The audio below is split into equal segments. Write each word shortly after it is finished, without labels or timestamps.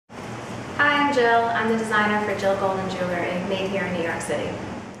I'm Jill. I'm the designer for Jill Golden Jewelry, made here in New York City.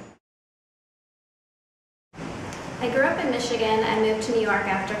 I grew up in Michigan and moved to New York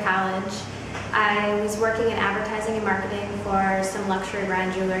after college. I was working in advertising and marketing for some luxury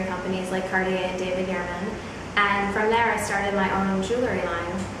brand jewelry companies like Cartier and David Yurman. And from there I started my own jewelry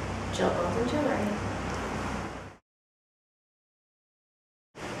line, Jill Golden Jewelry.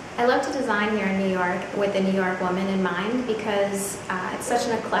 I love to design here in New York with the New York woman in mind because it's such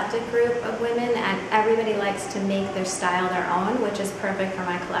an eclectic group of women and everybody likes to make their style their own, which is perfect for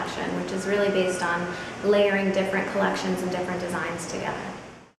my collection, which is really based on layering different collections and different designs together.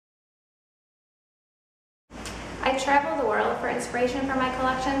 I travel the world for inspiration for my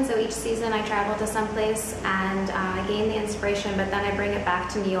collection, so each season I travel to some place and I gain the inspiration, but then I bring it back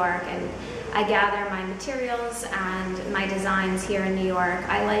to New York and I gather my materials and my designs here in New York.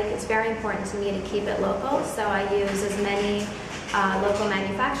 It's very important to me to keep it local, so I use as many local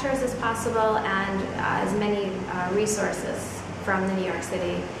manufacturers as possible and as many resources from the New York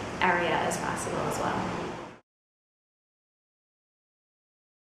City area as possible as well.